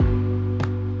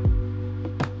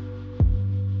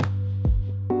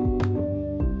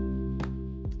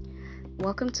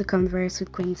Welcome to Converse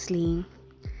with Queensley.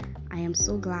 I am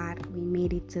so glad we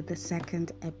made it to the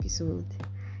second episode.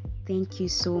 Thank you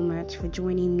so much for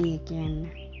joining me again.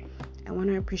 I want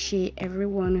to appreciate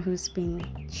everyone who's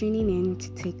been tuning in to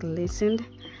take a listen.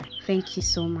 Thank you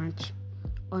so much.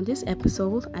 On this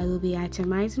episode, I will be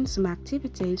itemizing some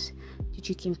activities that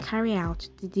you can carry out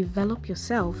to develop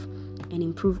yourself and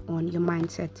improve on your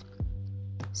mindset.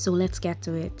 So let's get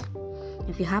to it.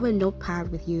 If you have a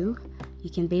notepad with you, you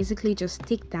can basically just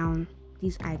take down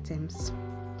these items.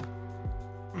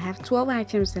 I have 12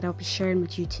 items that I'll be sharing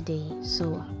with you today,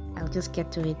 so I'll just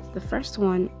get to it. The first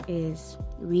one is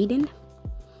reading.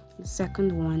 The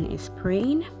second one is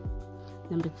praying.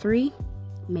 Number 3,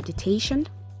 meditation.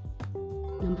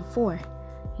 Number 4,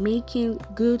 making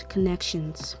good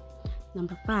connections.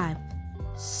 Number 5,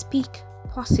 speak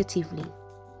positively.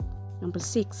 Number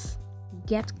 6,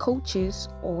 get coaches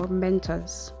or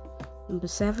mentors. Number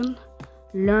 7,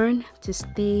 learn to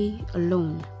stay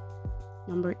alone.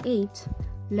 Number 8,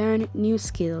 learn new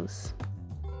skills.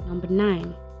 Number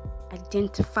 9,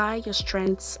 identify your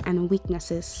strengths and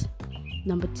weaknesses.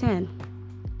 Number 10,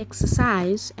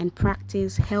 exercise and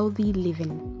practice healthy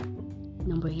living.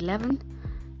 Number 11,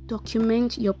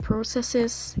 document your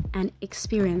processes and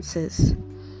experiences.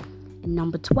 And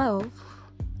number 12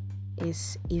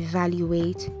 is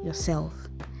evaluate yourself.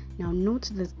 Now note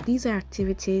that these are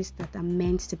activities that are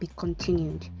meant to be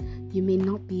continued. You may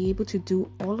not be able to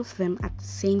do all of them at the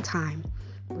same time,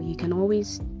 but you can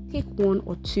always take one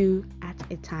or two at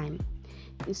a time.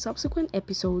 In subsequent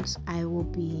episodes, I will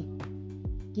be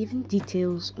giving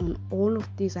details on all of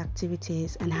these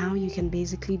activities and how you can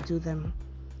basically do them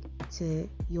to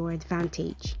your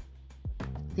advantage.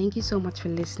 Thank you so much for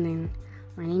listening.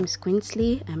 My name is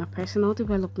Queensley. I'm a personal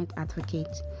development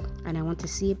advocate, and I want to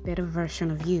see a better version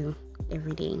of you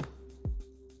every day.